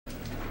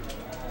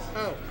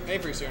Oh,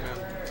 Avery's here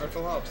now. Or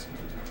Phil Hobbs.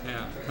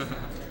 Yeah.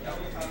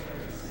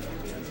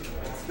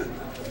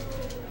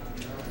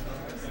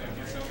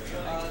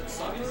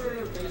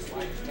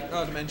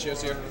 Oh,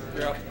 Dementia's here.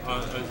 You're up.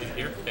 Is he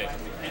here? Okay.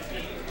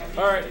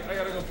 Alright, I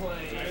gotta go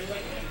play.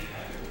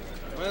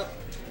 Well,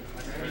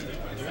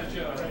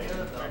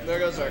 there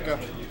goes Zarko.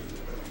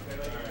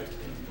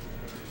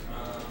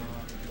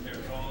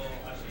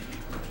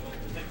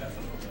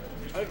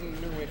 I have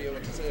no idea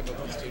what to say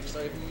about this team, so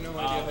I have no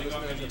idea how this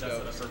matchup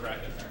goes.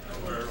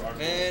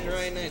 And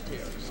Ryan Knight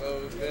here,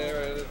 so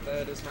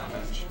that is my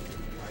match.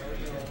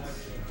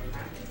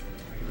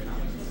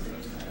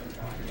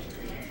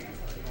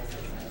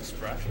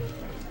 Splash?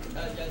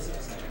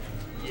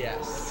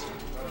 Yes.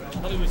 I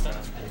thought he was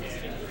done.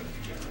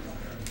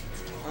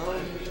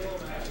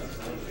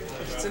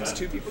 Since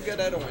two people got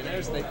out of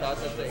winners, they thought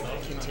that they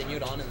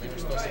continued on and they were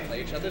supposed to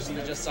play each other, so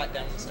they just sat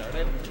down and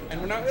started. And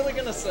we're not really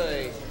gonna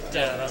say.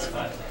 Yeah, that's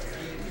fine.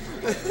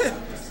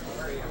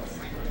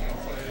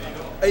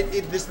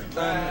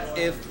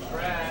 If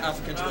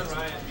Alphicans wins.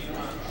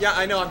 Yeah,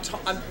 I know.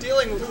 I'm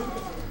dealing with.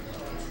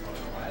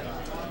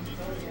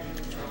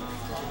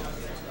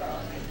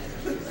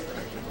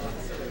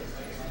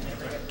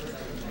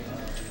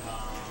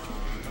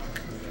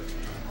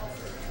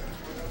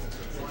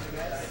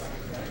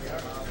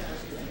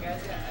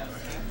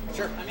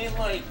 Sure. I mean,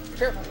 like,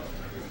 sure.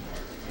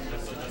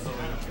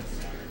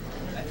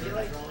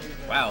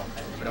 Wow.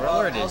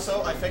 Fedoralord is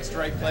Also, I fixed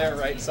right player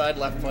right side,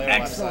 left player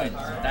excellent.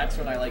 left side. That's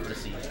what I like to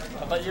see.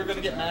 I thought you were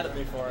gonna get mad at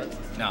me for it.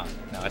 No,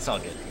 it's all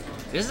good.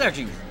 This is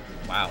actually,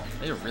 wow,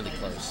 they are really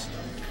close.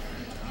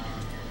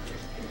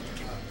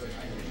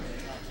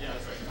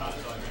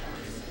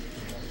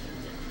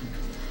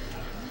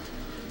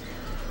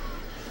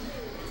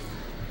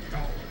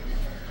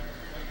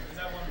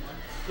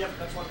 Yep,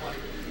 that's 1-1.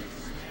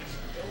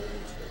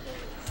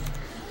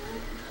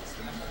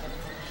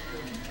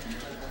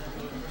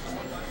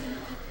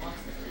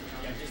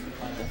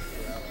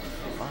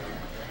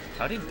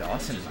 How did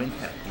Dawson win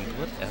that, dude?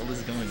 What the hell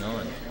is going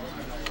on?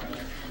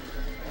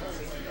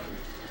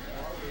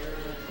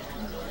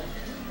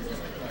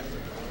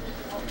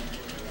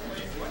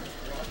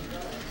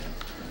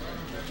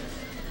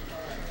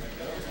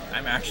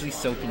 I'm actually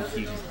so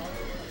confused.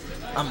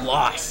 I'm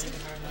lost.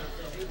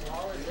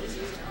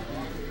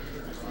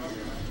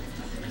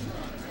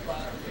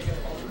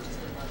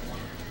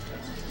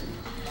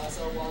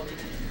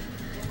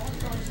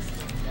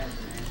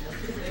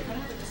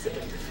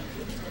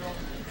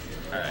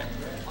 Alright.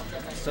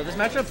 So this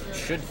matchup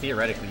should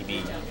theoretically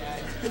be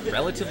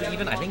relatively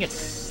even. I think it's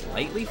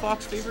slightly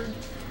Fox favored.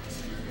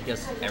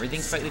 Because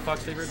everything's slightly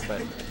Fox favored,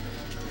 but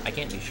I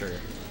can't be sure.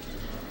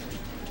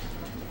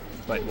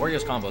 But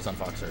Wario's combos on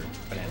Fox are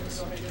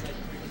bananas.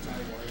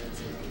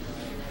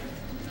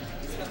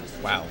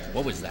 Wow,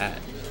 what was that?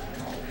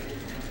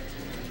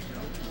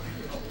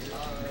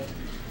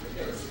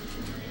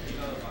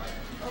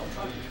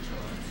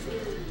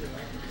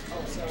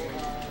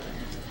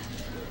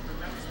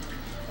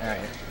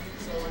 Alright.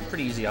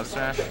 Pretty easy up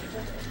smash.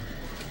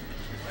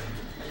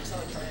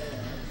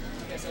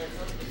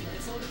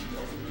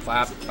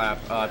 Clap,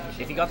 clap.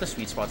 If you got the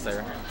sweet spots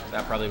there,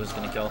 that probably was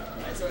gonna kill.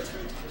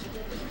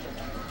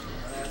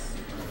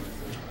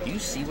 Do you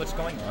see what's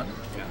going on?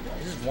 Yeah.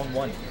 This is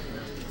 1-1.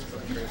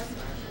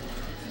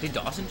 Did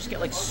Dawson just get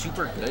like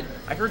super good?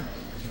 I heard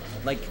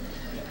like,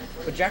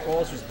 but Jack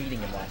Wallace was beating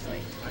him last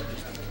night.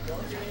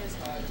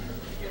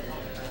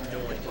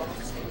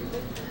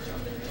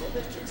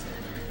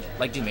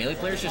 Like, do melee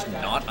players just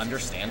not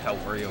understand how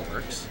Wario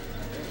works?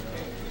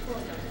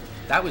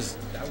 That was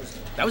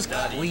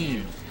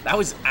clean. That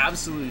was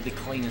absolutely the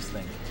cleanest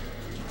thing.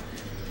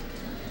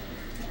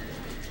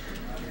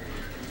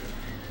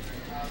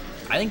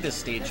 I think this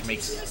stage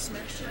makes.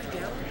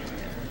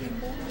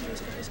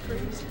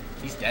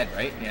 He's dead,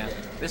 right? Yeah.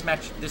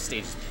 This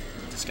stage is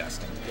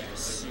disgusting.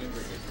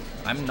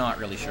 I'm not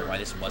really sure why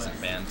this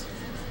wasn't banned.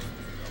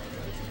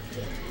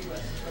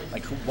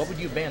 Like, what would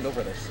you have banned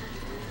over this?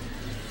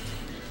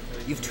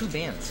 You have two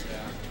bans.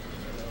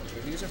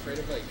 He's afraid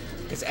of, like...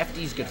 Because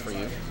FD is good for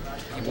you.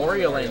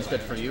 Wario Land's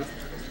good for you.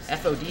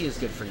 FOD is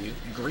good for you.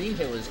 Green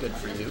Hill is good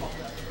for you.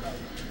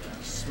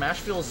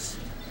 Smashville's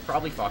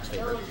probably Fox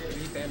favorite.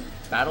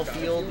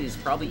 Battlefield is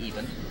probably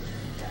even.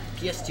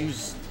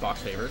 PS2's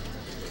Fox favorite.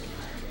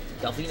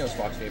 Delfino's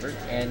Fox favorite.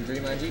 And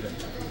Dreamland's even.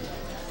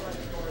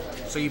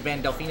 So you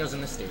banned Delfino's in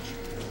this stage.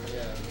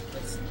 Yeah,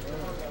 that's...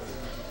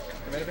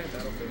 I might have banned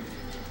Battlefield.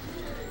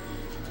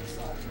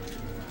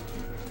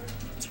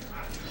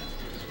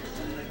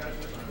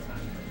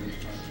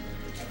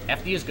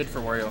 FD is good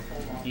for Wario.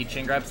 He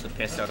chain grabs the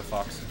piss out of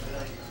Fox.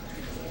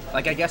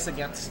 Like, I guess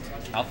against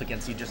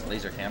Alphicans, he just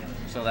laser camp,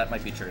 so that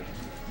might be true.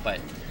 But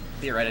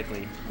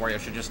theoretically, Wario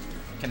should just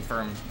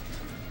confirm.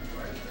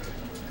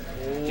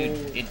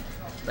 Dude,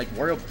 like,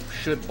 Wario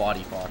should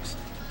body Fox.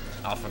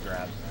 Alpha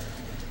grab.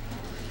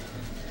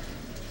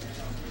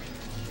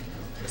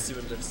 Let's see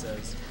what Diff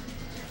says.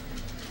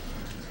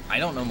 I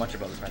don't know much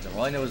about this matchup.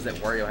 All I know is that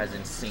Wario has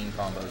insane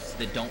combos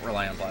that don't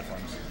rely on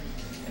platforms.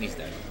 And he's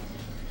dead.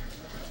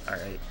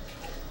 Alright.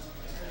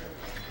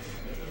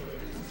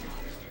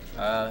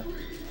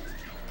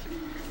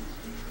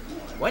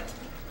 What?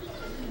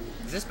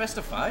 Is this best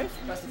of 5?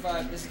 Best of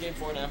 5. This is game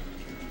 4 now.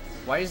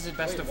 Why is it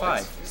best Wait, of what?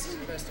 5? This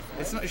isn't best of 5.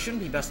 It's not. It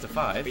shouldn't be best of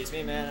 5. Beats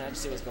me, man. I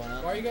just see what's going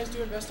on. Why are you guys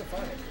doing best of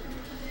 5?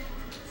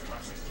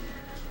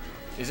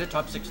 Is it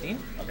top 16?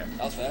 Okay.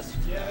 That was fast.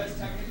 Yeah, that's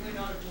technically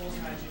not a pools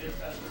match. It is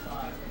best of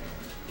 5.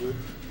 Dude.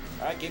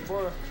 Alright, game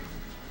 4.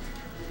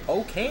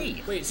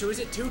 Okay. Wait, so is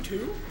it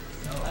 2-2?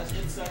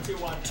 It's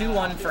 2-1.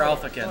 2-1 for I'm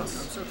Alphicans.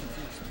 so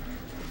confused.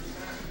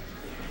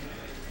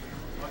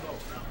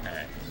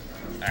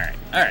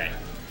 Alright.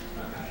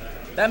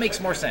 That makes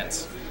more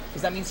sense.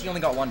 Because that means he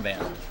only got 1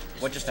 ban.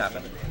 What just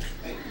happened?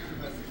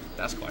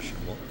 That's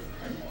questionable.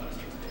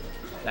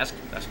 That's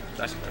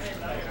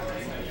questionable.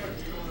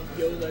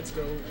 Yo, let's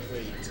go.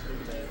 Wait, look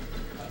at that.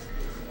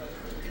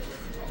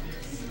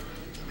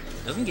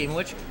 Doesn't Game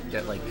Witch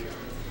get like...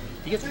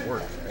 He gets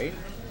worked, right?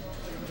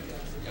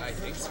 Yeah, I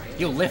think so.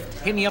 Yo, Lift,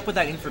 hit me up with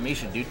that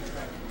information, dude.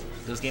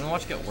 Does Game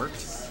Watch get worked? I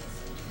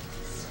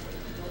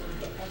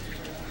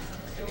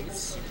think it's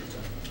super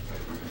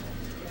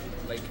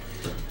tough. Like,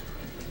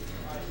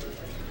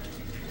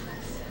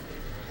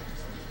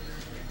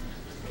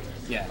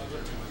 Yeah.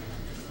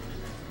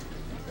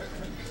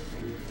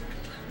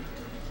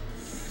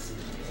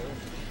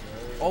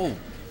 Oh.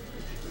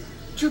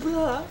 Triple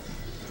A.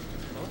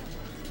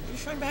 You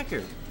shine back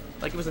here.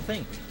 Like it was a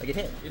thing. Like it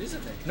hit. it is a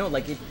thing. No,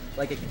 like it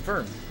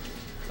confirmed.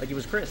 Like it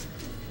was crisp.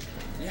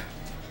 Yeah.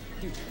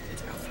 Dude,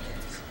 it's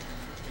Alphicans.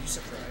 Are you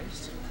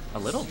surprised? A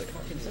little bit.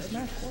 He's a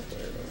Smash 4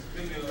 player though.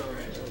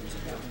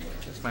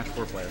 He's a Smash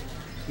 4 player.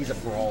 He's a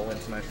Brawl and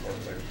Smash 4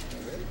 player.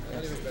 I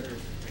thought it was better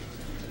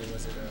than it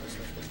was at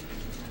Smash 4.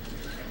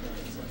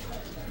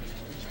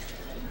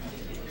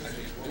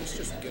 It was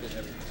just good at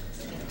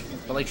everything.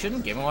 But like,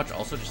 shouldn't Game & Watch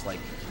also just like,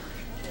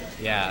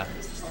 yeah.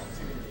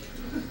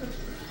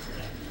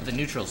 The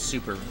neutral's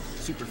super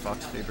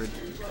Fox favored.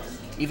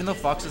 Even though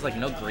Fox is like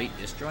no great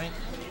disjoint.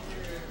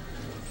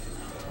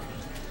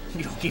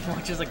 Yo, Game &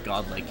 Watch is a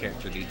godlike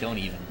character, dude. Don't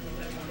even.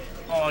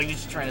 Oh, you're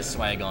just trying to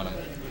swag on him.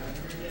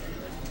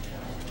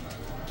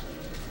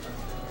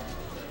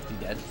 He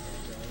dead?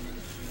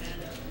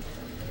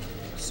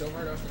 So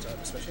hard off the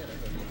top, especially at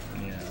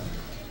FOD. Yeah.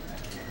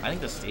 I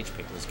think the stage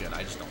pick was good.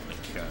 I just don't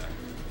think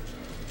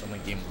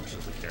Game & Watch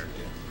is a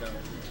character. No.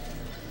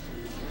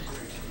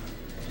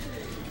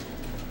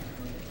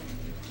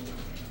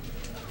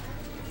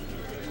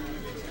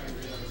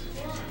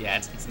 Yeah,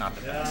 it's not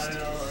the best.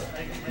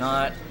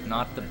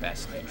 Not the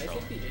best I neutral.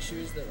 think the issue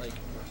is that, like,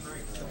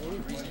 the only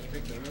reason you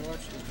pick Game & Watch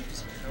is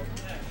because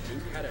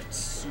Luke had a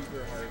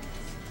super hard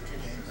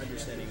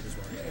understanding of his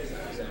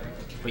Wario.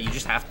 But you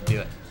just have to do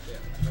it. Yeah.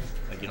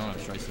 Like, you don't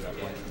have a choice at that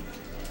point.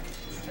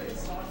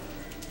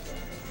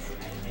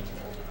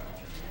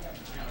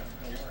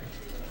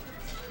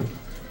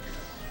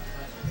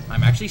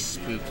 I'm actually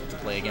spooked to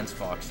play against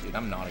Fox, dude.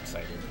 I'm not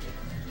excited.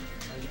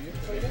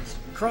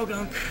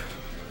 Krogunk.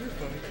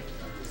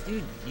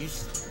 Dude, you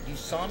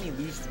saw me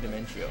lose to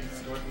Dementio.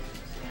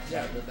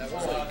 Yeah, but that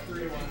was like,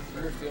 you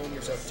were feeling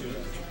yourself too much.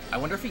 I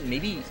wonder if I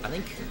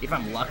think if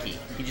I'm lucky,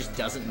 he just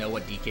doesn't know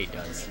what DK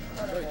does.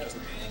 He really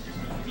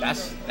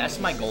doesn't. That's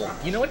my goal.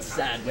 You know what's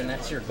sad when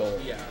that's your goal?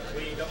 Yeah.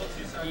 He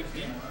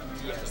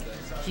beat Diaz then.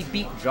 He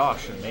beat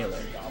Josh in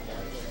Melee.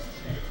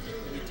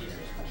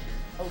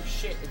 Oh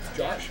shit, it's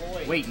Josh.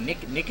 Wait,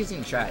 Nick is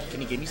in chat.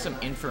 Can you give me some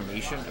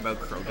information about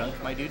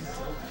Krogunk, my dude?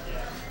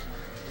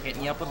 Hit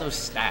me up with those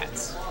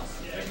stats.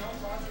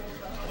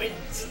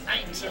 Wins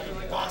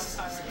 19,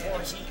 losses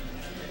 14.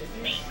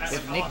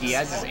 If Nick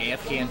Diaz is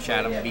AFK in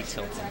chat, I'm gonna be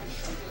tilting.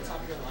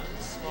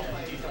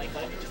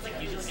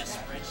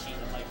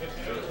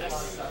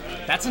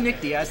 That's a Nick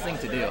Diaz thing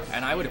to do,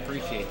 and I would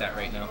appreciate that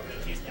right now.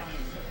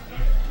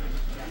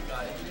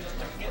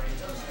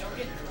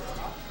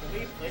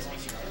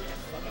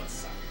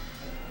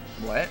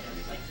 What?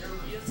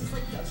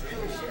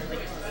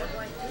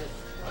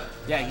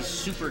 Yeah, he's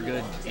super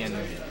good in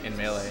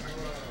Melee.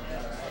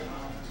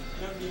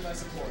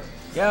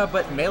 Yeah,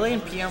 but Melee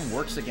and PM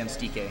works against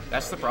DK.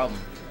 That's the problem.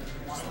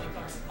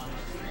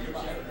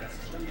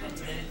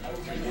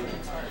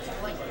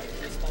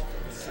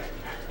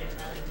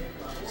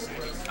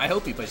 I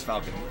hope he plays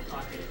Falcon.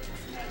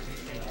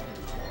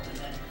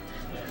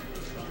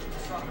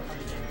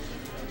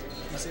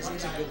 He says he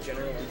has a good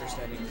general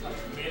understanding.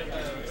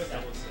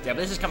 Yeah, but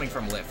this is coming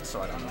from Lift,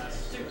 so I don't know.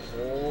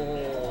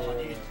 Oh.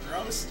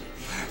 Roasted.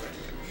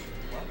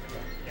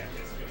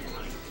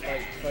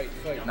 Fight.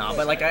 No,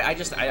 but like I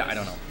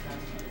don't know.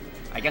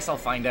 I guess I'll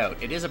find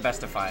out. It is a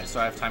best of 5, so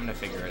I have time to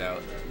figure it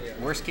out. Yeah.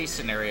 Worst case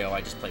scenario,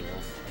 I just play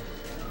Wolf.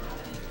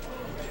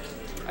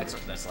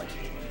 That's like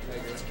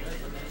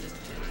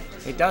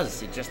it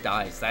does. It just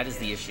dies. That is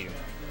the issue.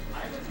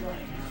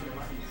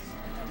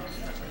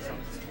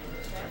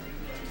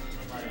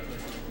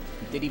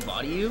 Did he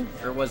body you,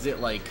 or was it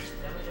like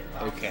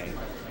okay?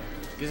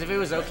 Because if it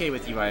was okay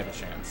with you, I have a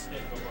chance.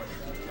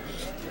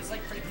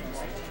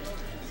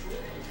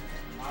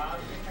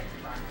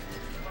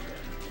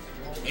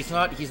 It's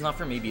not. He's not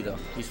from EB though.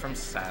 He's from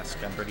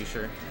Sask. I'm pretty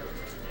sure.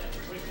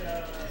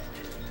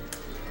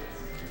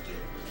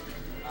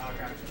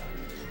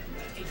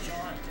 Hey,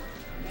 John,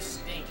 you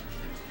stink.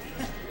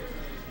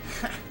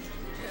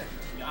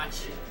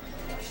 Gotcha.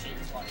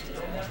 Shaden's watching.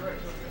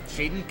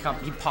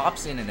 Shaden he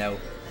pops in and out.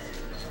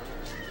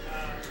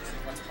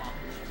 What's popping?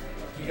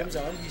 He comes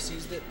on, he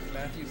sees that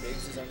Matthew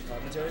Biggs is on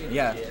commentary, and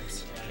Yeah. he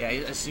dips. Yeah,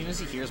 as soon as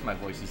he hears my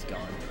voice, he's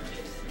gone.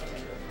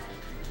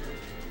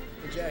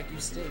 Hey, Jack, you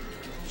stink.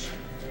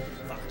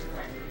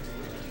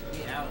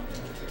 Get out.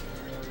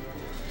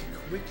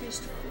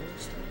 Quickest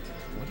force.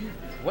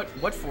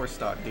 What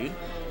 4-stock, dude?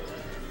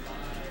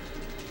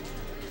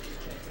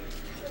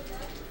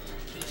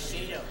 Hey,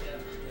 Shado.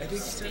 I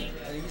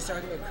think he's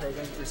talking about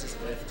Krogan versus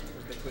Lift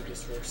was the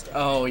quickest force stuff.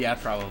 Oh yeah,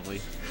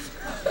 probably.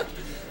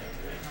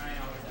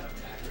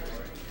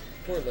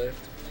 Poor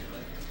Lift.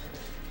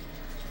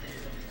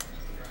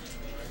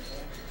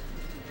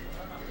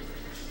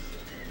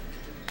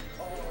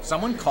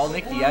 Someone call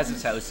Nick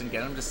Diaz's house and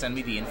get him to send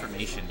me the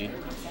information, dude.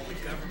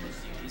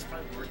 He's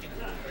probably working.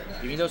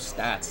 Give me those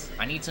stats.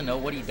 I need to know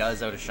what he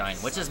does out of Shine.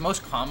 What's his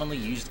most commonly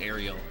used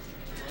aerial?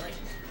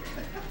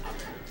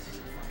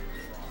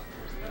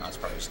 Oh, it's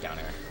probably just down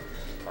air.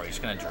 Or he's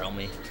just gonna drill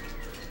me.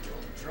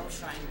 Drill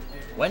Shine.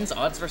 When's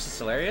odds versus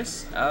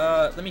Hilarious?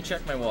 Let me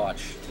check my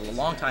watch. A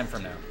long time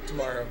from now.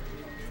 Tomorrow.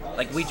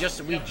 Like we just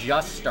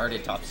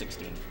started top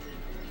 16.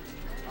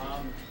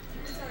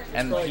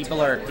 And Probably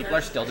people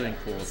are still doing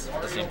pools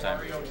at the same time.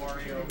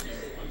 Wario.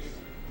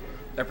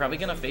 They're probably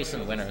gonna face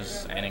in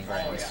winners and in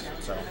grands,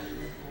 so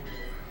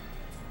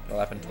it'll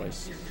happen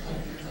twice.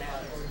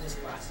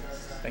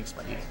 Thanks,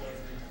 buddy.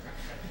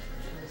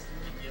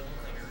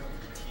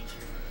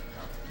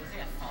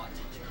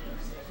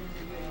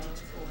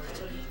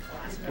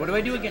 What do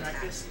I do again?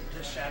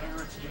 The shadow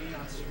routine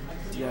on stream.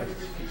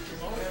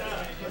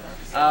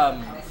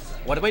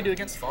 What do I do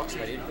against Fox,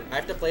 my dude? I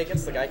have to play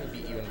against the guy who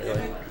beat you in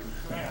melee.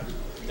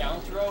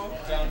 Down throw,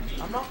 down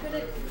beat. I'm not gonna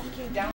fucking down.